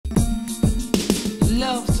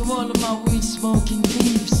all of my weed smoking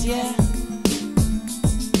peeps, yeah?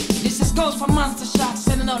 This is goes for Monster Shack,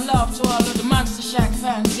 sending out love to all of the Monster Shack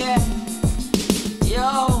fans, yeah?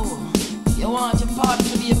 Yo, you want your party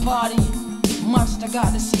to be a party? Monster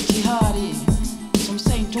got the city hardy. So I'm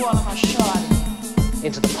saying to all of my shorty.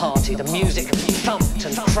 Into the party, the music thumped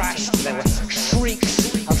and crashed. There were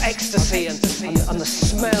shrieks of ecstasy and the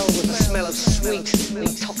smell was the smell of sweet,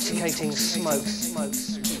 intoxicating smoke.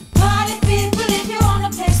 Party people, if you want a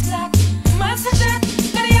place like Monster Shack,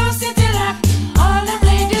 then you city lock. All the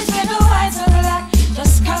ladies with the whites and black,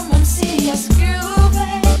 just come and see us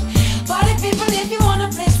grooving. Party people, if you want a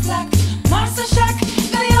place like Monster Shack,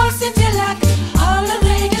 then you city lock. All the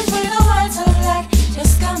ladies with the whites and black,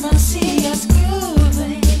 just come and see us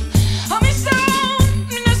grooving.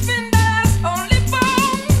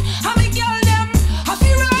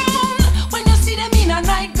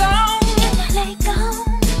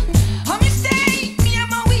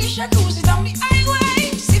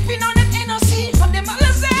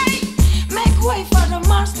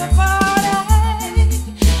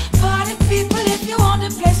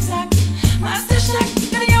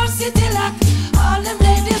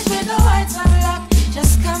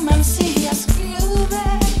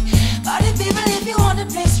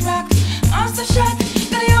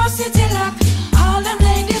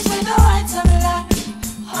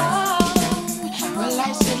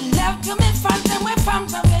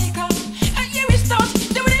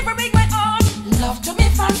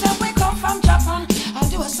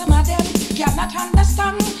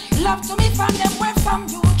 Love to me from them, we're from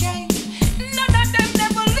UK. None of them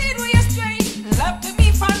never lead we astray. Love to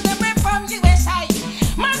me from them, we're from USA.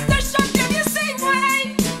 Monster Shack, them the same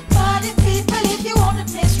way. Party people, if you want a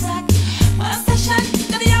place rock, Monster Shack,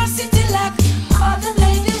 then your city lock. All the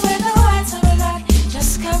ladies with the whites and black,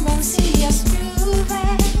 just come and see us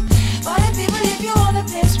grooving. Party people, if you want a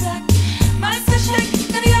place rock, Monster Shack,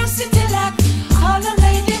 then your city lock. All the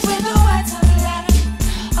ladies with the whites and black.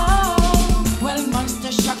 Oh, well,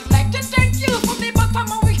 Monster Shack.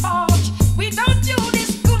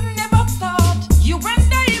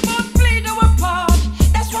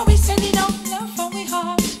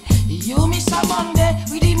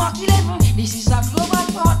 This is a global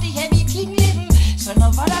party, anything little. So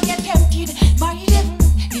no bother get tempted by the devil.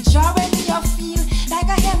 It's already you feel like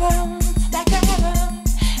a heaven, like a heaven,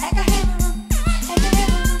 like a heaven, like a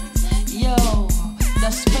heaven. Yo,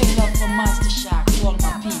 that's paid up for Monster Shack to all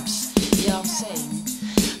my peeps. You know what I'm saying?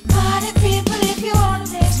 Party people, if you want a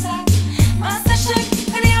place like Monster Shack,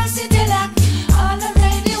 and you'll city lock. All the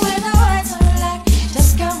ladies with the whites and black,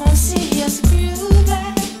 just come and see us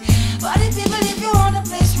grooving. Party people, if you want a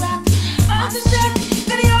place rock, Monster Shack,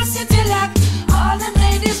 then you'll city lock. All them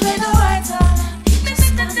ladies with the whites on.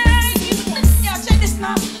 Yo, check this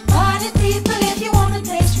now. Party people, if you want a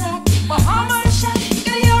place rock, Monster Shack,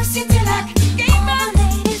 then you'll city lock. Game on,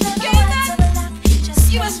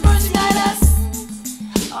 just US Virgin Islands.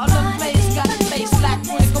 All them places got the place locked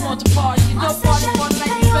when they come out to party. You know party fun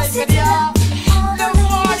like this, baby.